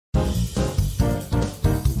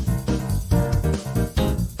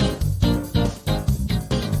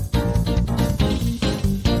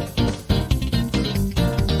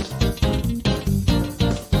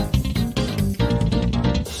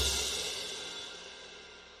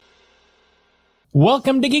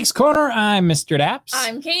Welcome to Geeks Corner. I'm Mr. Daps.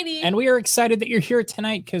 I'm Katie. And we are excited that you're here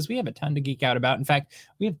tonight because we have a ton to geek out about. In fact,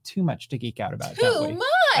 we have too much to geek out about. Too much?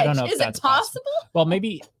 I don't know if Is that's it possible? Well,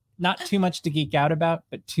 maybe not too much to geek out about,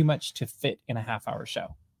 but too much to fit in a half-hour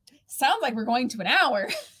show. Sounds like we're going to an hour.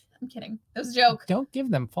 I'm kidding. It was a joke. Don't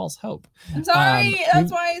give them false hope. I'm sorry.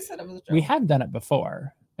 That's why I said it was a joke. We have done it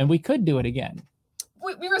before, and we could do it again.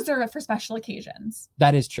 We reserve it for special occasions.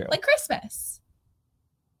 That is true. Like Christmas.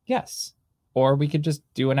 Yes. Or we could just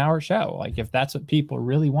do an hour show, like if that's what people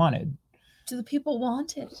really wanted. Do the people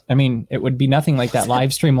want it? I mean, it would be nothing like that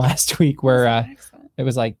live stream last week where it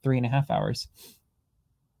was like 3.5 hours.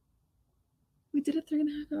 We did a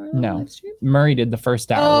 3.5 hour live stream? Murray did the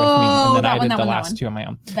first hour with me, and then I did the last two on my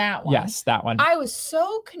own. That one. Yes, that one. I was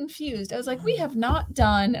so confused. I was like, we have not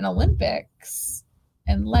done an Olympics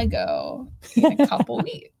and Lego in a couple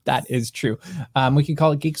weeks. That is true. We could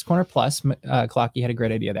call it Geeks Corner Plus. Clocky had a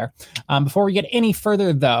great idea there. Before we get any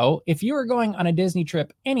further, though, if you are going on a Disney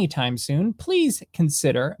trip anytime soon, please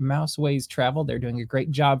consider Mouseways Travel. They're doing a great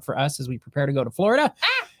job for us as we prepare to go to Florida.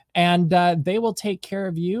 And they will take care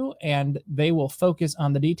of you, and they will focus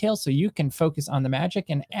on the details so you can focus on the magic.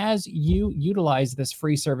 And as you utilize this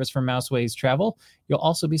free service from Mouseways Travel, you'll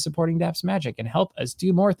also be supporting Daps Magic and help us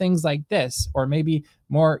do more things like this, or maybe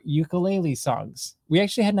more ukulele songs. We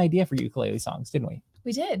actually had an idea for ukulele songs, didn't we?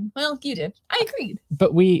 We did. Well, you did. I agreed.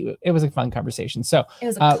 But it was a fun conversation. So it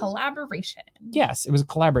was a collaboration. Yes, it was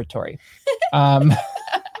collaboratory.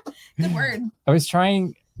 Good word. I was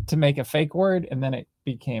trying to make a fake word, and then it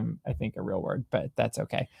became, I think, a real word, but that's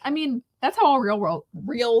okay. I mean, that's how all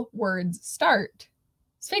real words start.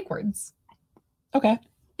 It's fake words. Okay.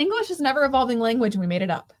 English is a never evolving language, and we made it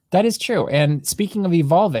up. That is true. And speaking of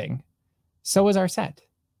evolving, so is our set.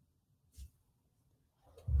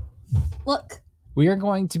 Look. We are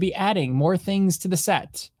going to be adding more things to the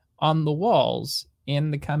set on the walls in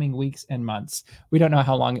the coming weeks and months. We don't know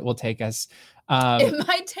how long it will take us. It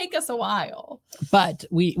might take us a while. But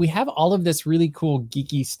we have all of this really cool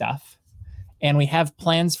geeky stuff. And we have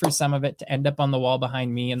plans for some of it to end up on the wall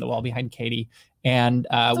behind me and the wall behind Katie. And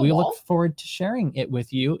we look forward to sharing it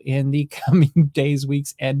with you in the coming days,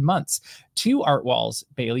 weeks, and months. 2 art walls,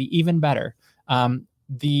 Bailey, even better.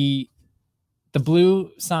 The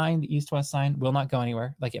blue sign, the east-west sign, will not go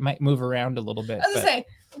anywhere. Like, it might move around a little bit. I was going to say,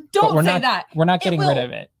 don't say that. We're not getting rid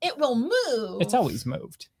of it. It will move. It's always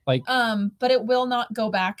moved. But it will not go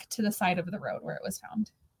back to the side of the road where it was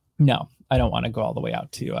found. No, I don't want to go all the way out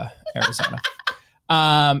to Arizona.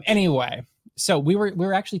 Anyway, so we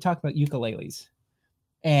were actually talking about ukuleles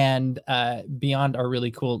and beyond our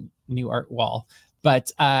really cool new art wall.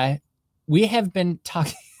 But we have been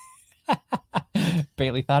talking.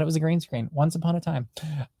 Bailey thought it was a green screen once upon a time.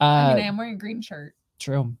 I am wearing a green shirt.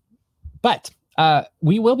 True. But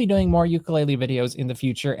we will be doing more ukulele videos in the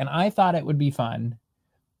future. And I thought it would be fun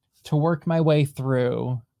to work my way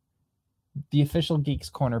through the official Geeks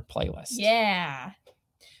Corner playlist. Yeah.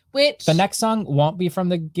 Which the next song won't be from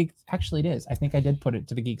the Geeks. Actually, it is. I think I did put it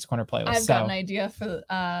to the Geeks Corner playlist. I've got an idea for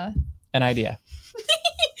an idea.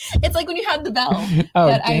 It's like when you had the bell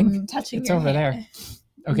that I'm touching. It's over there.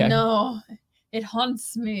 Okay. No, it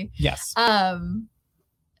haunts me. Yes.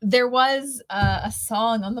 There was a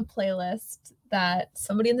song on the playlist that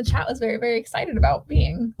somebody in the chat was very, very excited about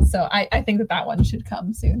being. So I think that one should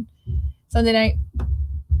come soon. Sunday night.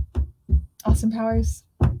 Austin Powers.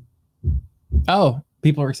 Oh,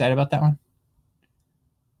 people are excited about that one?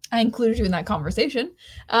 I included you in that conversation.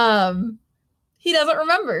 He doesn't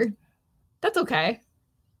remember. That's okay.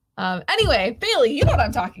 Anyway, Bailey, you know what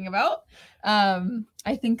I'm talking about.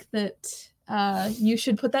 I think that you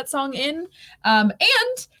should put that song in.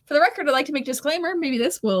 And for the record, I'd like to make a disclaimer. Maybe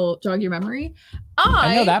this will jog your memory.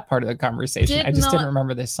 I know that part of the conversation. I just didn't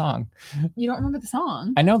remember this song. You don't remember the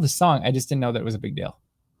song? I know the song. I just didn't know that it was a big deal.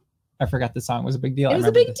 I forgot the song was a big deal. It was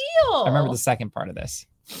a big deal. I remember the second part of this.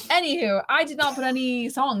 Anywho, I did not put any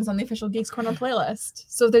songs on the official Geeks Corner playlist.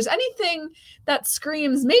 So if there's anything that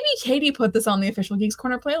screams, maybe Katie put this on the official Geeks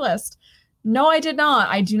Corner playlist. No, I did not.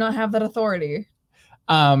 I do not have that authority.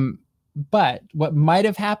 But what might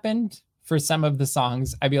have happened for some of the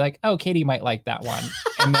songs, I'd be like, oh, Katie might like that one.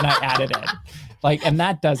 And then I added it. And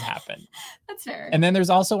that does happen. That's fair. And then there's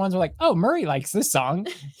also ones where like, oh, Murray likes this song.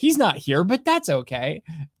 He's not here, but that's okay.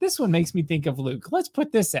 This one makes me think of Luke. Let's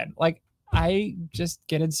put this in. I just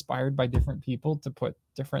get inspired by different people to put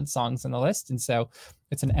different songs on the list. And so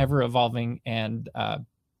it's an ever evolving and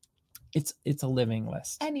it's a living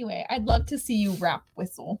list. Anyway, I'd love to see you rap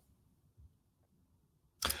whistle.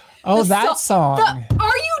 Oh, that song.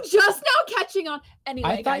 Are you just now catching on? Anyway,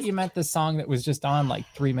 I thought you meant the song that was just on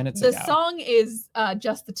 3 minutes ago. ago. The song is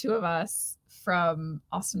Just the Two of Us from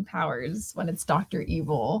Austin Powers when it's Dr.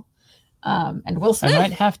 Evil and Will Smith. I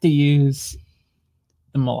might have to use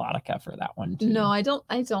the melodica for that one too. No, I don't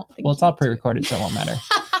think Well, it's all pre-recorded, so it won't matter.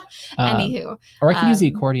 Anywho. Or I can use the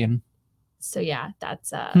accordion. So yeah,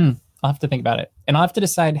 that's I'll have to think about it. And I'll have to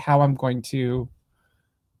decide how I'm going to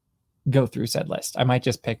go through said list. I might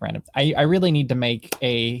just pick random. I really need to make put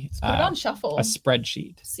it on shuffle. a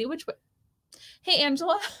spreadsheet. See which way. Hey,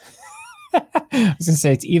 Angela. I was gonna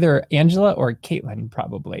say it's either Angela or Caitlin,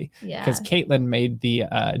 probably. Yeah. Because Caitlin made the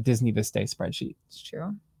Disney This Day spreadsheet. It's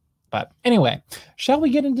true. But anyway, shall we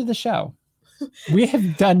get into the show? We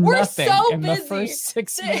have done We're nothing so in busy. the first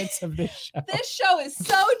 6 minutes of this show. This show is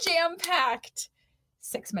so jam-packed.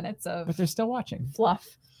 6 minutes of But they're still watching.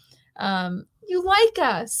 fluff. You like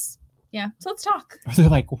us. Yeah, so let's talk. They're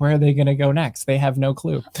like, where are they going to go next? They have no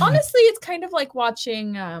clue. Honestly, it's kind of like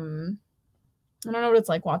watching I don't know what it's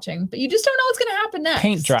like watching, but you just don't know what's going to happen next.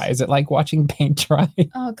 Paint dry. Is it like watching paint dry?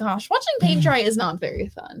 Oh gosh, watching paint dry is not very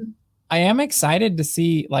fun. I am excited to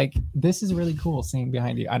see, like, this is really cool seeing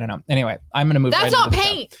behind you. I don't know. Anyway, I'm going to move. That's right not into the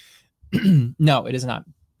paint. show. No, it is not.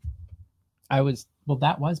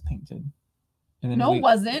 That was painted. And then No, it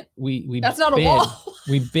wasn't. We That's not a bid, wall.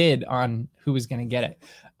 we bid on who was going to get it.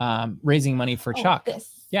 Raising money for Chuck.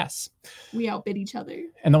 This. Yes. We outbid each other.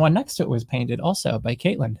 And the one next to it was painted also by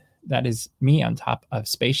Caitlin. That is me on top of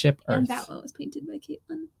Spaceship Earth. And that one was painted by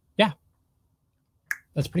Caitlin.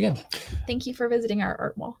 That's pretty good. Thank you for visiting our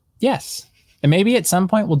art wall. Yes. And maybe at some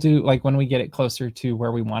point we'll do, like, when we get it closer to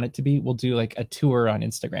where we want it to be, we'll do like a tour on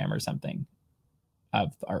Instagram or something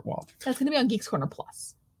of the art wall. That's going to be on Geeks Corner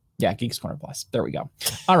Plus. Yeah, Geeks Corner Plus. There we go.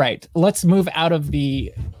 All right, let's move out of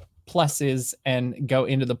the pluses and go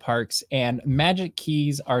into the parks. And Magic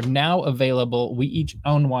Keys are now available. We each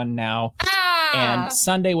own one now. And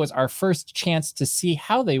Sunday was our first chance to see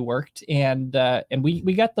how they worked, and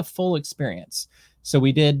we got the full experience. So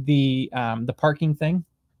we did the parking thing,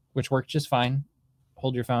 which worked just fine.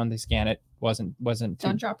 Hold your phone, they scan it. Wasn't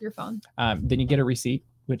Don't drop your phone. Then you get a receipt,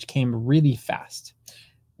 which came really fast.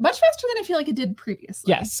 Much faster than I feel like it did previously.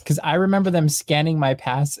 Yes, because I remember them scanning my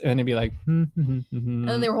pass and it'd be like, And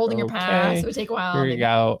then they were holding your pass. It would take a while. Here you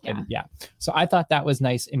go. Yeah. And yeah. So I thought that was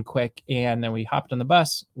nice and quick. And then we hopped on the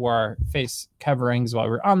bus, wore our face coverings while we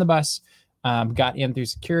were on the bus, got in through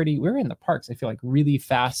security. We were in the parks, I feel like, really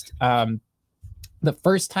fast. The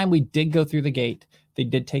first time we did go through the gate, they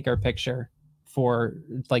did take our picture for,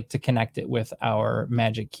 like, to connect it with our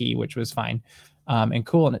Magic Key, which was fine and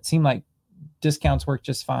cool. And it seemed like discounts worked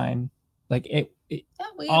just fine. Like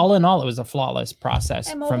all in all, it was a flawless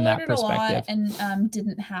process from that perspective. And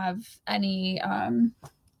didn't have any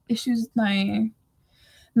issues with my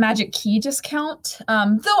Magic Key discount.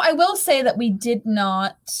 Though I will say that we did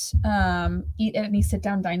not eat at any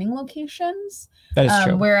sit-down dining locations. That is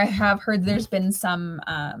true. Where I have heard there's been some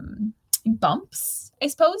bumps, I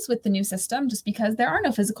suppose, with the new system, just because there are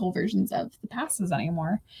no physical versions of the passes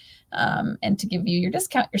anymore. And to give you your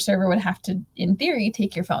discount, your server would have to, in theory,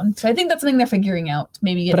 take your phone. So I think that's something they're figuring out.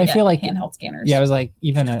 Maybe but I feel like handheld scanners. Yeah, I was like,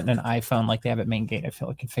 even an iPhone like they have at Main Gate, I feel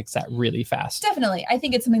like can fix that really fast. Definitely. I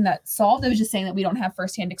think it's something that's solved. I was just saying that we don't have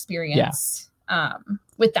firsthand experience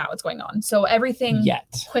with that, what's going on. So everything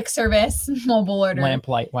yet. Quick service, mobile order.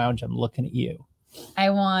 Lamplight Lounge, I'm looking at you. I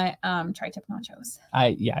want tri-tip nachos.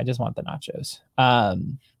 I just want the nachos.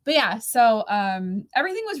 But yeah, so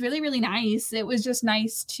everything was really, really nice. It was just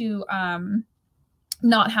nice to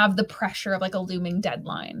not have the pressure of like a looming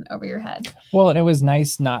deadline over your head. Well, and it was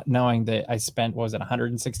nice not knowing that I spent, what was it,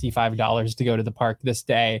 $165 to go to the park this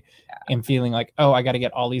day, and feeling like, oh, I got to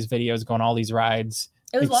get all these videos, go on all these rides,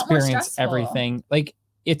 it was experience a lot more stressful. Everything. Like,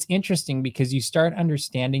 it's interesting because you start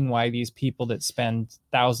understanding why these people that spend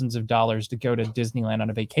thousands of dollars to go to Disneyland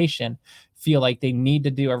on a vacation feel like they need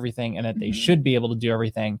to do everything and that they should be able to do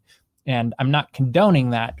everything. And I'm not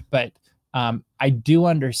condoning that, but I do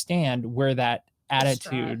understand where that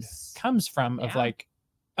attitude comes from of like,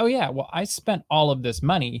 oh yeah, well, I spent all of this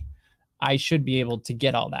money. I should be able to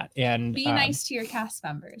get all that. And be nice to your cast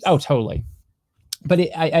members. Oh, totally.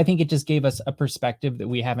 But I think it just gave us a perspective that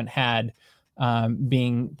we haven't had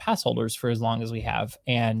being pass holders for as long as we have.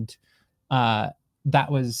 And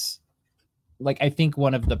that was like, I think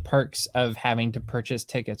one of the perks of having to purchase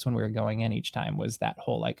tickets when we were going in each time was that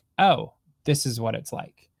whole like, oh, this is what it's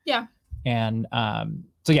like. Yeah. And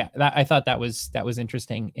so yeah, I thought that was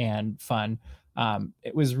interesting and fun.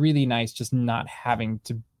 It was really nice just not having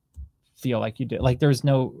to feel like you did. Like there was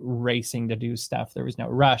no racing to do stuff. There was no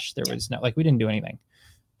rush. There was no, like, we didn't do anything.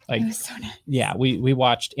 Like, it was so nice. Yeah, we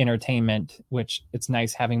watched entertainment, which it's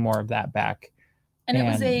nice having more of that back. And it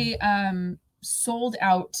was sold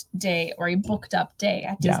out day or a booked up day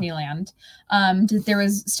at Yeah. Disneyland. There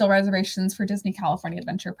was still reservations for Disney California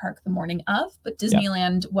Adventure Park the morning of, but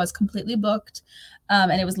Disneyland was completely booked,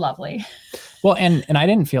 and it was lovely. Well, and I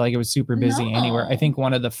didn't feel like it was super busy anywhere. I No. think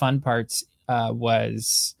one of the fun parts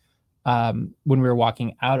was when we were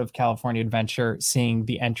walking out of California Adventure, seeing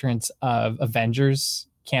the entrance of Avengers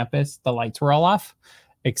Campus. The lights were all off,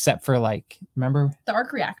 except for like, remember? The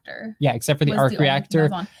arc reactor. Yeah, except for the was arc only thing that reactor.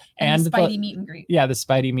 was on. And the Spidey meet and greet. Yeah, the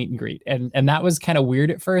Spidey meet and greet. And that was kind of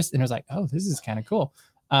weird at first. And I was like, oh, this is kind of cool.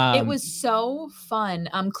 It was so fun.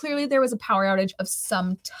 Clearly there was a power outage of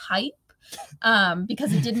some type,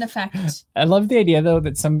 because it didn't affect. I love the idea though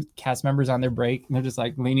that some cast members on their break and they're just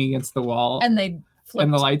like leaning against the wall And they flipped.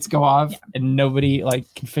 and the lights go off Yeah. and nobody like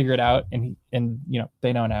can figure it out and you know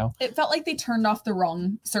they don't know. It felt like they turned off the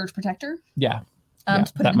wrong surge protector. Yeah. Yeah,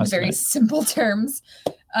 To put that it in must have very been it. simple terms.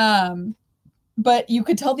 But you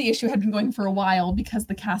could tell the issue had been going for a while because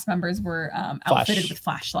the cast members were outfitted with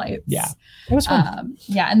flashlights. Yeah. It was fun.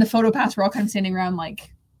 And the photo pass were all kind of standing around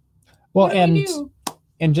like, Well, what do we do?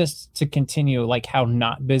 and just to continue, like how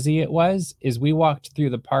not busy it was, is we walked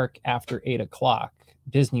through the park after 8:00,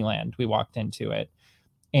 Disneyland. We walked into it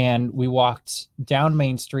and we walked down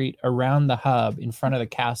Main Street around the hub in front of the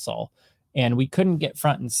castle, and we couldn't get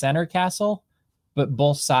front and center castle, but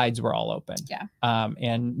both sides were all open. Yeah.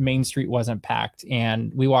 And Main Street wasn't packed.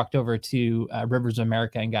 And we walked over to Rivers of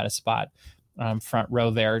America and got a spot front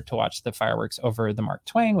row there to watch the fireworks over the Mark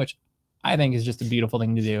Twain, which I think is just a beautiful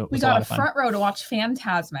thing to do. It We was a lot got a of fun. front row to watch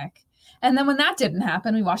Phantasmic. And then when that didn't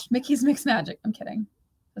happen, we watched Mickey's Mixed Magic. I'm kidding.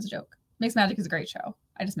 That's a joke. Mixed Magic is a great show.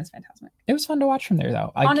 I just miss Phantasmic. It was fun to watch from there,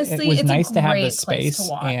 though. Honestly, it was it's nice a to have the great place to space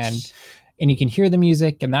watch. and you can hear the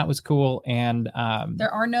music, and that was cool. And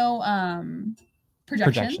There are no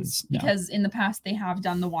projections no. because in the past they have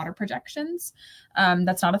done the water projections.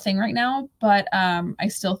 That's not a thing right now, but I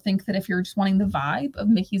still think that if you're just wanting the vibe of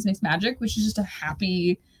Mickey's Mixed Magic, which is just a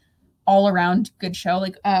happy, all around good show,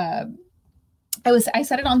 like I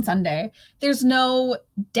said it on Sunday. There's no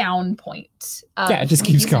down point. Yeah, it just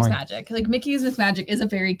Mickey's keeps Mixed going. Magic. Like Mickey's Mixed Magic is a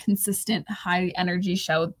very consistent, high energy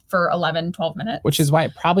show for 11, 12 minutes. Which is why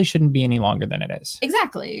it probably shouldn't be any longer than it is.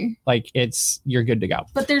 exactly. Like you're good to go.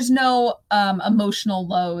 But there's no emotional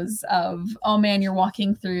lows of, oh man, you're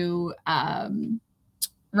walking through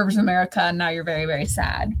Rivers of America and now you're very, very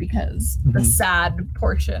sad because the Mhm. sad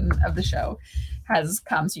portion of the show has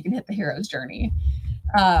come so you can hit the hero's journey.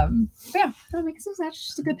 But yeah, that makes it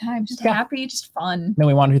just a good time, just Yeah. happy, just fun. Then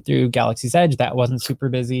we wandered through Galaxy's Edge. That wasn't super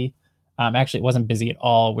busy. Actually, it wasn't busy at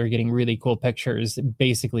all. We were getting really cool pictures that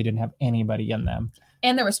basically didn't have anybody in them.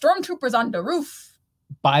 And there were stormtroopers on the roof.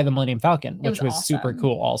 By the Millennium Falcon, It which was was super awesome.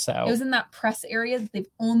 cool also. It was in that press area that they've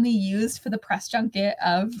only used for the press junket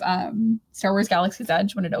of Star Wars Galaxy's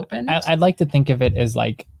Edge when it opened. I'd like to think of it as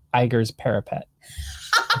like Iger's parapet.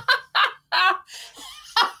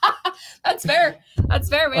 That's fair. That's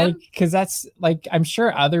fair, man. Like, because that's like, I'm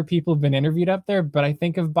sure other people have been interviewed up there, but I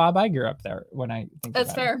think of Bob Iger up there when I think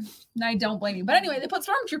That's about it. fair. And I don't blame you. But anyway, they put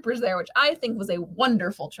stormtroopers there, which I think was a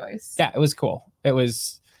wonderful choice. Yeah, it was cool. It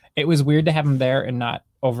was weird to have them there and not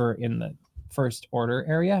over in the First Order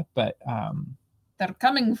area, but They're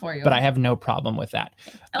coming for you. I have no problem with that.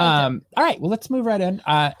 I liked All right, well, let's move right in.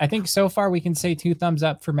 I think so far we can say 2 thumbs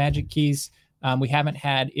up for Magic Keys. We haven't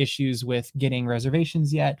had issues with getting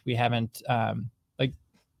reservations yet. We haven't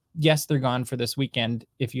yes, they're gone for this weekend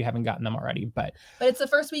if you haven't gotten them already, but but it's the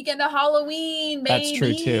first weekend of Halloween, that's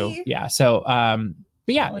true too. Yeah. So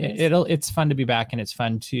but yeah, Holidays. it's fun to be back, and it's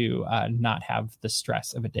fun to not have the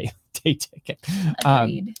stress of a day ticket.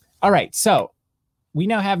 Agreed. All right, so we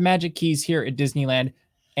now have Magic Keys here at Disneyland,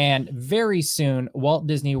 and very soon Walt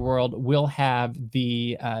Disney World will have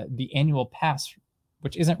the annual pass,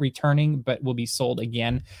 which isn't returning but will be sold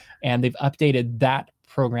again, and they've updated that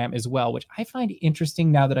program as well, which I find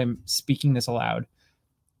interesting now that I'm speaking this aloud.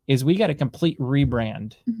 Is we got a complete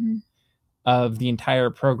rebrand Mhm. of the entire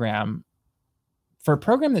program for a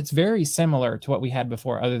program that's very similar to what we had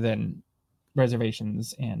before, other than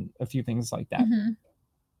reservations and a few things like that. Mhm.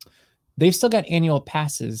 They've still got annual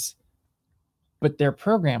passes, but their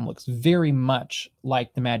program looks very much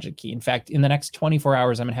like the Magic Key. In fact, in the next 24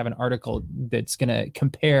 hours, I'm going to have an article that's going to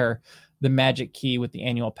compare the Magic Key with the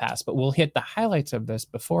annual pass, but we'll hit the highlights of this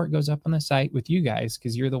before it goes up on the site with you guys,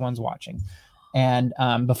 because you're the ones watching. And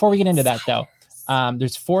before we get into that, though,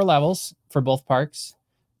 there's 4 levels for both parks.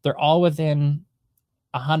 They're all within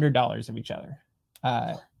 $100 of each other.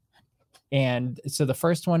 And so the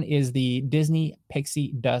first one is the Disney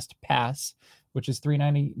Pixie Dust Pass, which is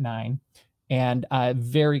 $399, and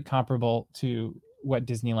very comparable to what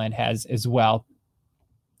Disneyland has as well.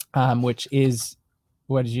 which is,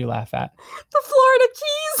 what did you laugh at? The Florida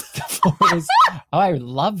Keys. Florida's, oh, I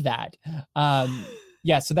love that.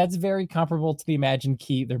 Yeah, so that's very comparable to the Imagine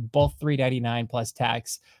Key. They're both $399 plus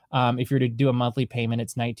tax. If you're to do a monthly payment,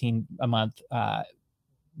 it's $19 a month.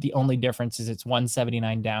 The only difference is it's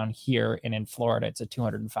 $179 down here, and in Florida, it's a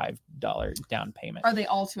 $205 down payment. Are they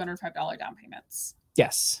all $205 down payments?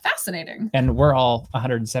 Yes. Fascinating. And we're all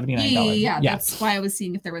 $179. Yeah, that's why I was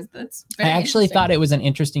seeing if there was. That's I actually thought it was an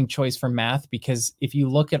interesting choice for math, because if you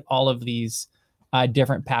look at all of these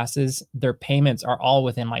different passes, their payments are all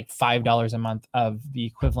within like $5 a month of the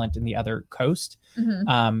equivalent in the other coast.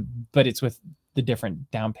 Mm-hmm. But it's with the different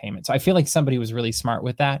down payments. So I feel like somebody was really smart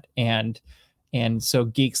with that. And so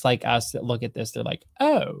geeks like us that look at this, they're like,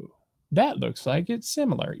 oh, that looks like it's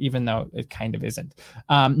similar, even though it kind of isn't.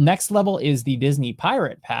 Next level is the Disney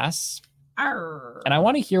Pirate Pass. Arr. And I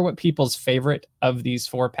want to hear what people's favorite of these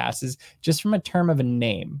 4 passes, just from a term of a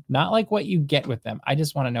name, not like what you get with them. I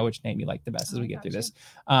just want to know which name you like the best as we get through this.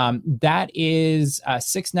 That is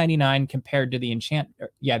 $699 compared to the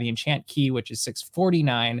Enchant Key, which is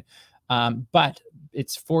 $649. But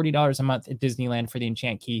it's $40 a month at Disneyland for the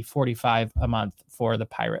Enchant Key, $45 a month for the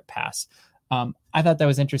Pirate Pass. I thought that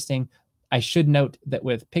was interesting. I should note that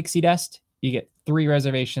with Pixie Dust, you get 3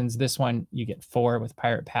 reservations. This one, you get 4 with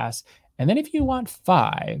Pirate Pass. And then if you want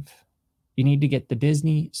 5, you need to get the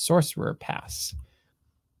Disney Sorcerer Pass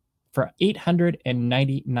for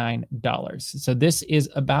 $899. So this is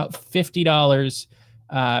about $50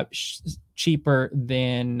 cheaper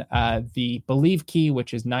than the Believe Key,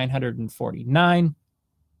 which is $949.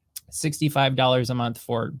 $65 a month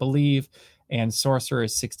for Believe, and Sorcerer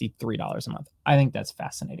is $63 a month. I think that's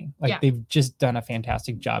fascinating. They've just done a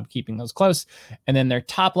fantastic job keeping those close. And then their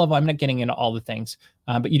top level, I'm not getting into all the things,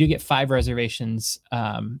 but you do get 5 reservations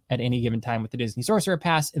at any given time with the Disney Sorcerer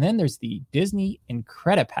Pass. And then there's the Disney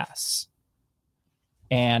Incredipass.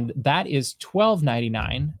 And that is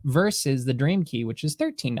 $12.99 versus the Dream Key, which is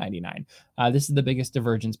 $13.99. This is the biggest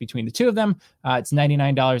divergence between the two of them. It's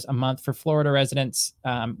 $99 a month for Florida residents,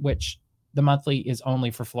 which the monthly is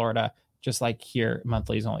only for Florida, just like here,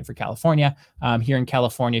 monthly is only for California. Here in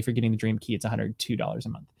California, if you're getting the Dream Key, it's $102 a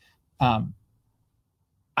month.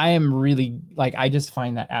 I am really I just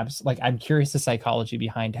find that I'm curious the psychology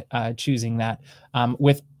behind choosing that.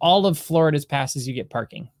 With all of Florida's passes, you get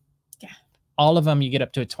parking. All of them, you get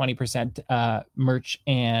up to a 20% merch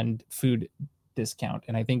and food discount.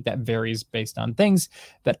 And I think that varies based on things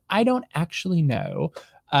that I don't actually know.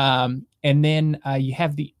 And then you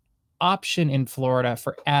have the option in Florida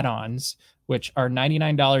for add-ons, which are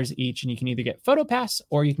 $99 each. And you can either get Photo Pass,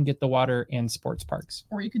 or you can get the water and sports parks.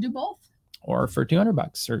 Or you could do both. Or for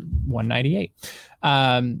 $200 or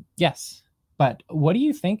 $198. Yes. But what do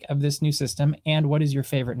you think of this new system, and what is your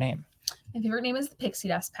favorite name? My favorite name is the Pixie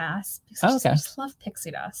Dust Pass. Okay. I just love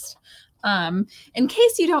pixie dust. In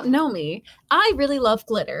case you don't know me, I really love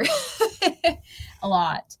glitter a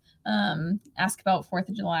lot. Ask about 4th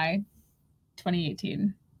of July,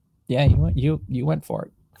 2018. Yeah, you went for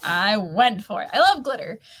it. I went for it. I love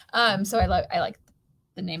glitter. So I like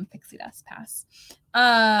the name Pixie Dust Pass.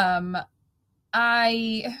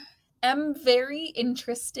 I am very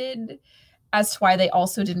interested as to why they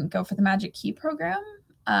also didn't go for the Magic Key program.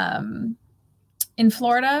 In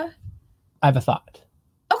Florida. I have a thought.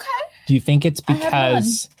 Okay. Do you think it's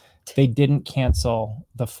because they didn't cancel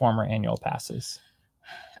the former annual passes?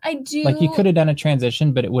 I do. You could have done a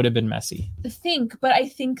transition, but it would have been messy. I think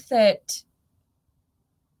that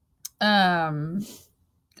I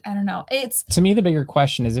don't know. To me, the bigger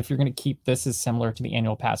question is, if you're going to keep this as similar to the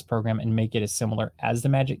annual pass program and make it as similar as the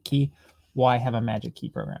Magic Key, why have a Magic Key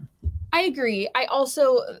program? I agree. I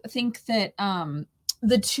also think that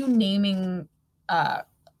the two naming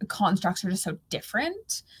constructs are just so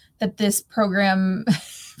different that this program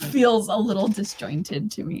feels a little disjointed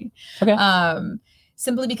to me. Okay.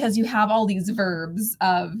 Simply because you have all these verbs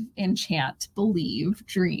of enchant, believe,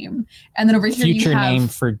 dream, and then over here future you have name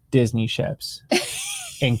for Disney ships.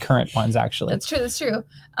 And current ones, actually. That's true.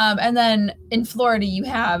 And then in Florida, you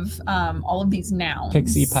have all of these nouns.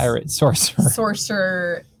 Pixie, Pirate,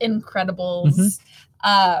 Sorcerer, Incredibles,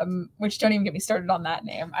 which don't even get me started on that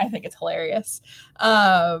name. I think it's hilarious.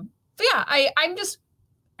 But yeah,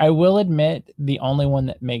 I will admit, the only one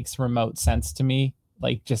that makes remote sense to me,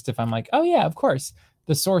 just if I'm oh yeah, of course,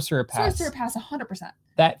 the Sorcerer Pass. Sorcerer Pass, 100%.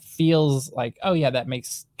 That feels oh yeah, that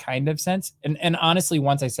makes kind of sense. And honestly,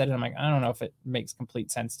 once I said it, I'm I don't know if it makes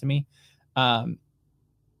complete sense to me.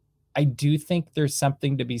 I do think there's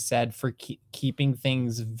something to be said for keeping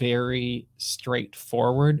things very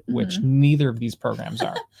straightforward, which neither of these programs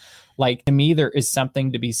are. To me, there is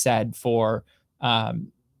something to be said for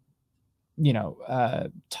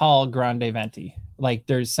tall, grande, venti. Like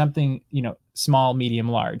there's something, small, medium,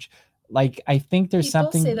 large. Like I think there's People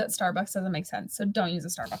something. say that Starbucks doesn't make sense, so don't use a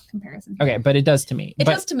Starbucks comparison. Okay, but it does to me. It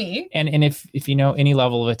does to me. And if you know any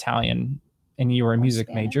level of Italian and you were a music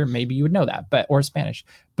Spanish. major, maybe you would know that, or Spanish.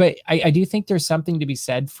 But I do think there's something to be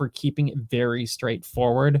said for keeping it very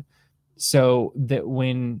straightforward so that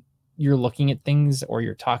when you're looking at things or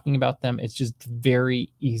you're talking about them, it's just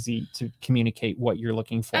very easy to communicate what you're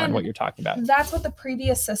looking for and what you're talking about. That's what the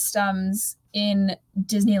previous systems in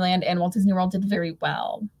Disneyland and Walt Disney World did very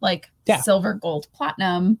well. Like silver, gold,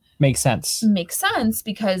 platinum. Makes sense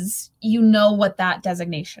because you know what that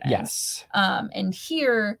designation is. Yes. And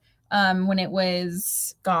here, when it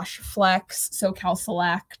was, Flex, SoCal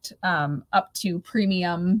Select, up to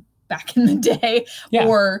premium back in the day,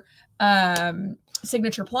 or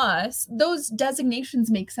Signature Plus, those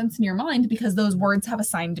designations make sense in your mind because those words have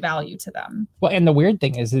assigned value to them. Well, and the weird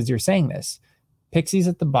thing is you're saying this, Pixie's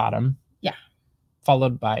at the bottom. Yeah.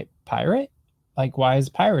 Followed by Pirate. Like, why is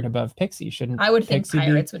Pirate above Pixie? Shouldn't I would Pixie think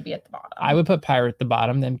Pirates would be at the bottom. I would put Pirate at the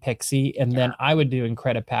bottom, then Pixie, and then I would do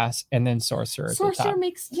Incredipass, and then Sorcerer at the top. Sorcerer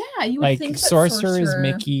makes, you would think that Sorcerer is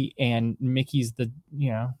Mickey, and Mickey's the,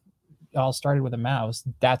 it all started with a mouse.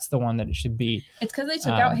 That's the one that it should be. It's because they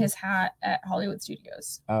took out his hat at Hollywood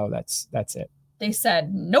Studios. Oh, that's it. They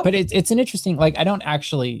said nope. But it's an interesting, like, I don't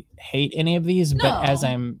actually hate any of these, but as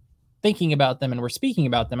I'm thinking about them and we're speaking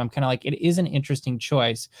about them, I'm kind of like, it is an interesting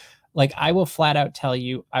choice. Like, I will flat out tell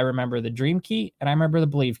you, I remember the Dream Key and I remember the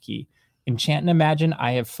Believe Key. Enchant and Imagine,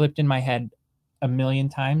 I have flipped in my head a million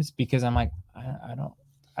times because I'm like, I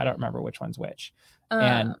don't remember which one's which.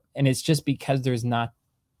 And it's just because there's not.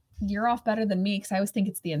 You're off better than me because I always think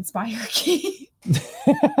it's the Inspire Key.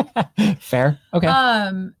 Fair. Okay.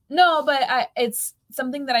 No, but it's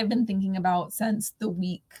something that I've been thinking about since the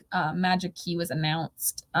week Magic Key was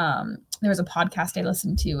announced. There was a podcast I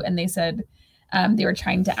listened to, and they said they were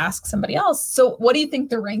trying to ask somebody else, so what do you think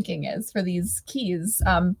the ranking is for these keys?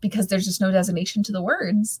 Because there's just no designation to the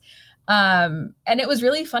words. And it was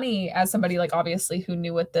really funny as somebody, like, obviously who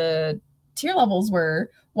knew what the tier levels were,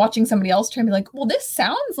 watching somebody else try and be like, well, this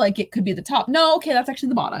sounds like it could be the top. No, okay, that's actually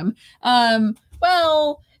the bottom.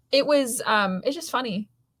 Well, it was it's just funny.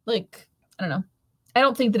 Like, I don't know. I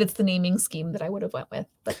don't think that it's the naming scheme that I would have went with,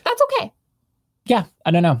 but that's okay. Yeah,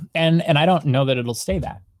 I don't know. And I don't know that it'll stay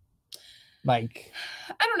that. Like,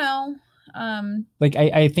 I don't know. Like,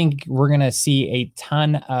 I think we're gonna see a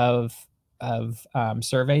ton of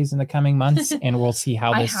surveys in the coming months, and we'll see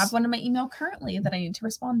how this. I have one in my email currently that I need to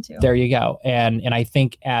respond to. There you go. And I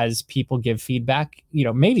think as people give feedback,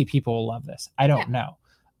 maybe people will love this. I don't know.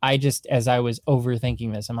 I just, as I was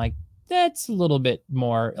overthinking this, I'm like, that's a little bit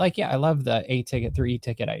more like, I love the A ticket through E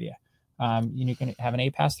ticket idea. You can have an A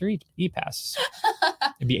pass through E pass.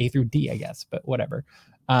 It'd be A through D, I guess, but whatever.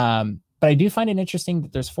 But I do find it interesting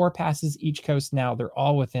that there's 4 passes each coast now. They're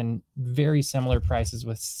all within very similar prices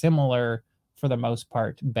with similar, for the most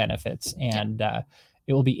part, benefits. And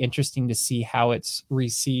it will be interesting to see how it's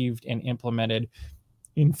received and implemented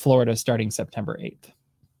in Florida starting September 8th.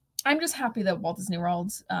 I'm just happy that Walt Disney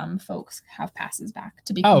World folks have passes back,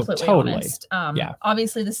 to be completely honest.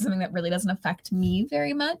 Obviously, this is something that really doesn't affect me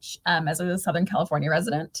very much as a Southern California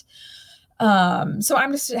resident. So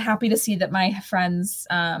I'm just happy to see that my friends,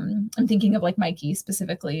 I'm thinking of like Mikey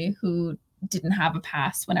specifically, who didn't have a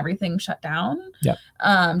pass when everything shut down. Yep.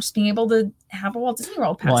 Just being able to have a Walt Disney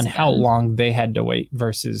World pass. Well, and how long they had to wait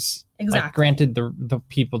versus like, granted, the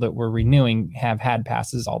people that were renewing have had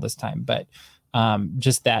passes all this time, but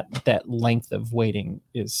just that length of waiting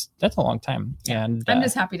that's a long time. And I'm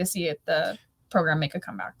just happy to see the program make a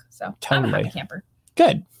comeback. So totally. I'm a happy camper.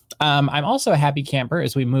 Good. I'm also a happy camper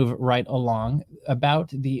as we move right along about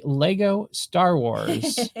the Lego Star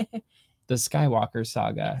Wars, the Skywalker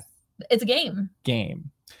Saga. It's a game.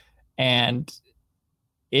 And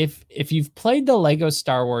if you've played the Lego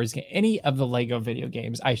Star Wars, any of the Lego video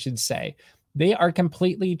games, I should say, they are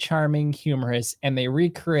completely charming, humorous, and they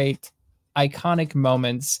recreate iconic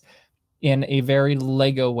moments in a very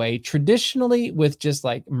Lego way, traditionally with just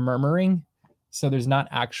like murmuring. So there's not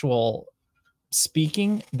actual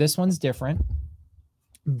speaking. This one's different,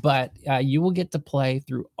 but you will get to play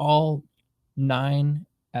through all 9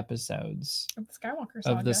 episodes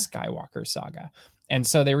of the Skywalker Saga. And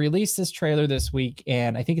so they released this trailer this week,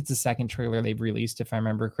 and I think it's the second trailer they've released, if I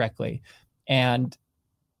remember correctly. And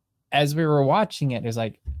as we were watching it was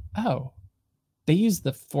like, oh, they used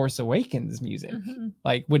the Force Awakens music,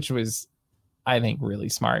 like, which was, I think, really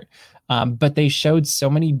smart. But they showed so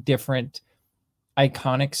many different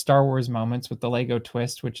iconic Star Wars moments with the Lego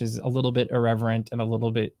twist, which is a little bit irreverent and a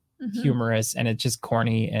little bit humorous, and it's just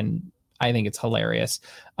corny. And I think it's hilarious.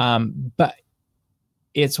 But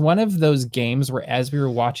it's one of those games where, as we were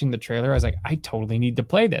watching the trailer, I was like, I totally need to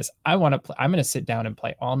play this. I want to play. I'm going to sit down and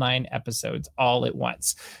play all 9 episodes all at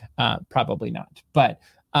once. Probably not, but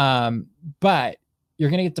you're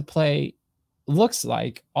going to get to play, looks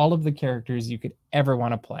like, all of the characters you could ever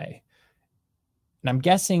want to play. And I'm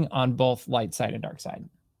guessing on both light side and dark side,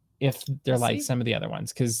 if they're like some of the other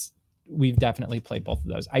ones, because we've definitely played both of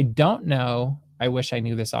those. I don't know. I wish I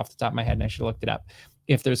knew this off the top of my head, and I should have looked it up,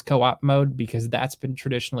 if there's co-op mode, because that's been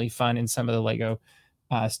traditionally fun in some of the Lego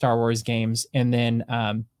Star Wars games. And then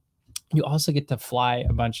you also get to fly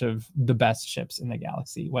a bunch of the best ships in the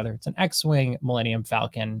galaxy, whether it's an X-Wing, Millennium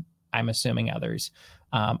Falcon, I'm assuming others.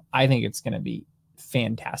 I think it's going to be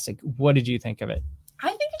fantastic. What did you think of it? I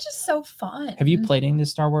think it's just so fun. Have you played any of the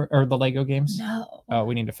Star Wars or the Lego games? No. Oh,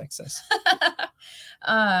 we need to fix this.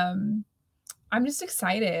 I'm just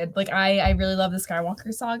excited. Like I really love the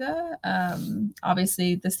Skywalker saga.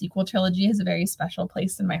 Obviously the sequel trilogy has a very special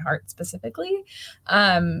place in my heart specifically.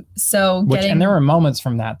 And there were moments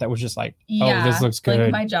from that was just like, oh, this looks good.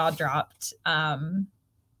 Like my jaw dropped.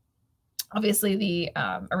 Obviously the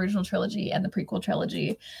original trilogy and the prequel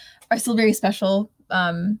trilogy are still very special.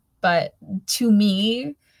 But to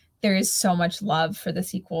me, there is so much love for the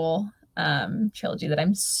sequel trilogy that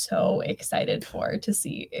I'm so excited to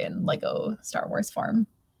see in Lego Star Wars form.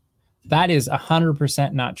 That is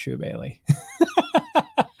 100% not true, Bailey.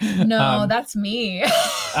 No, that's me.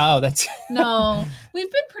 Oh, that's no.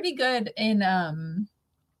 We've been pretty good in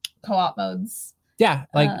co-op modes. Yeah,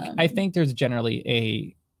 like I think there's generally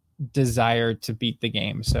a desire to beat the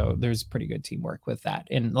game, so there's pretty good teamwork with that.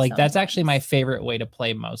 And like that's actually my favorite way to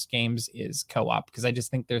play most games is co-op, because I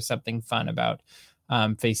just think there's something fun about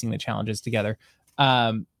facing the challenges together.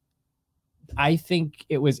 I think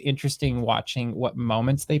it was interesting watching what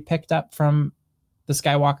moments they picked up from the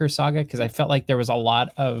Skywalker saga, because I felt like there was a lot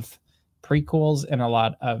of prequels and a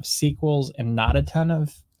lot of sequels and not a ton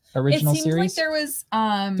of original series.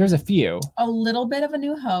 Like there's a few, a little bit of A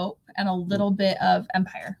New Hope and a little bit of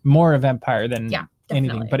Empire. More of Empire than anything,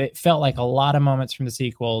 definitely. But it felt like a lot of moments from the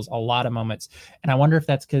sequels, a lot of moments. And I wonder if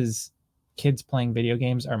that's because kids playing video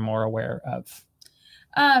games are more aware of.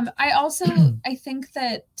 I think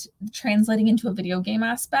that translating into a video game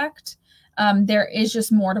aspect, there is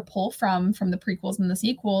just more to pull from the prequels and the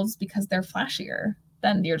sequels because they're flashier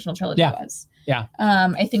than the original trilogy was. Yeah.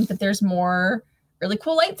 I think that there's more really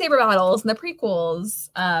cool lightsaber battles in the prequels.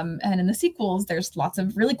 And in the sequels, there's lots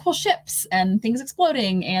of really cool ships and things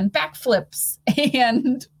exploding and backflips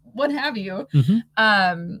and what have you.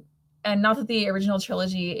 Mm-hmm. And not that the original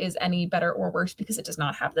trilogy is any better or worse, because it does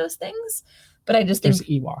not have those things. But I just think there's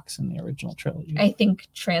Ewoks in the original trilogy. I think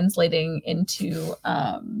translating into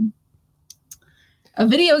a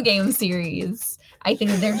video game series, I think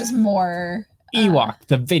they're just more Ewok,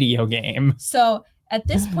 the video game. So at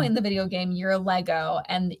this point in the video game, you're a Lego,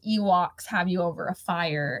 and the Ewoks have you over a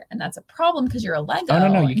fire, and that's a problem because you're a Lego. Oh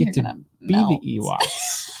no, you get to be melt. the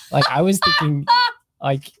Ewoks. Like I was thinking,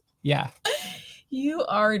 like yeah. You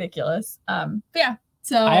are ridiculous. But yeah.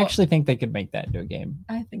 So I actually think they could make that into a game.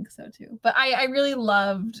 I think so too. But I really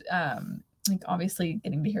loved like obviously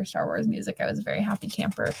getting to hear Star Wars music. I was a very happy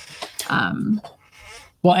camper.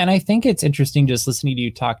 Well, and I think it's interesting just listening to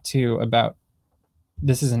you talk too about,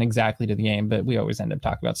 this isn't exactly to the game, but we always end up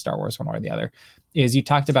talking about Star Wars one way or the other, is you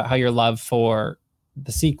talked about how your love for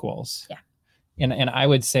the sequels. Yeah. And I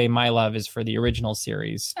would say my love is for the original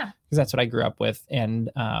series. Yeah. Because that's what I grew up with. And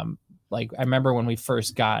like I remember when we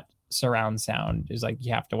first got surround sound, is like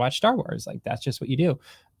you have to watch Star Wars, like that's just what you do.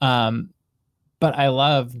 But I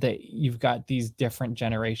love that you've got these different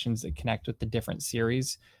generations that connect with the different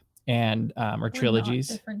series and or trilogies.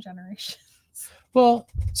 Different generations. Well,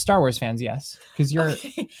 Star Wars fans, yes, because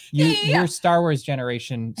your Star Wars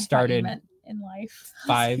generation started in life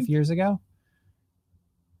 5 years ago.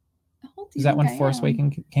 Is that when Force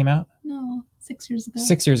Awakens came out? No, 6 years ago.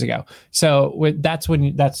 6 years ago. So that's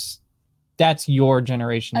when that's your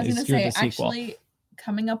generation. I was is you're the sequel. Actually,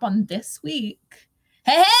 coming up on this week.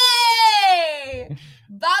 Hey,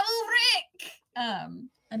 Babu Frick.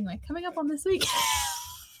 Anyway, coming up on this week.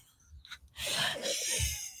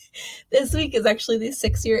 This week is actually the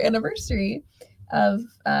 6-year anniversary of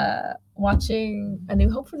watching A New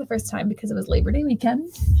Hope for the first time, because it was Labor Day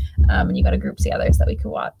weekend. And you got a group together so that we could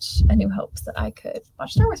watch A New Hope, so that I could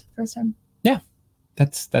watch Star Wars for the first time. Yeah.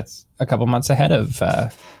 That's a couple months ahead of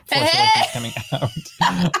Force Awakens coming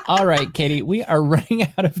out. All right, Katie, we are running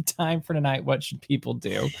out of time for tonight. What should people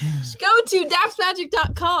do? Go to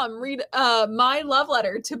dapsmagic.com, read my love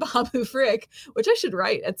letter to Babu Frick, which I should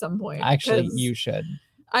write at some point. Actually, you should.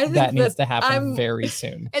 I think that needs to happen I'm- very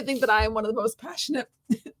soon. I think that I am one of the most passionate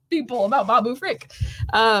people about Babu Frick.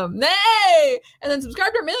 Nay! And then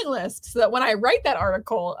subscribe to our mailing list so that when I write that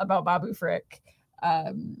article about Babu Frick,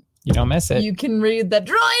 You don't miss it. you can read the droid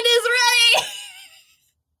is ready.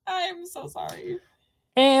 I'm so sorry.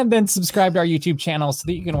 And then subscribe to our YouTube channel so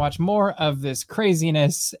that you can watch more of this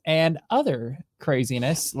craziness and other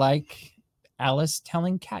craziness like Alice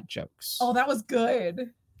telling cat jokes. Oh, that was good.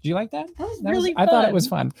 Did you like that? That was really I thought it fun. was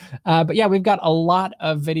fun. But yeah, we've got a lot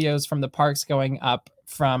of videos from the parks going up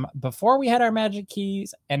from before we had our magic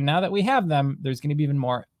keys. And now that we have them, there's going to be even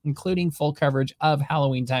more, including full coverage of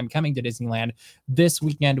Halloween time coming to Disneyland this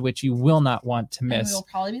weekend, which you will not want to And miss. we'll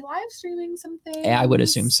probably be live streaming something. I would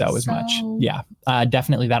assume so as much. Yeah,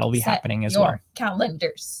 definitely that'll be happening as well.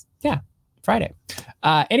 Calendars. Friday.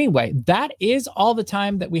 Anyway, that is all the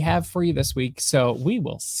time that we have for you this week. So we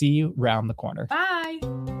will see you around the corner. Bye.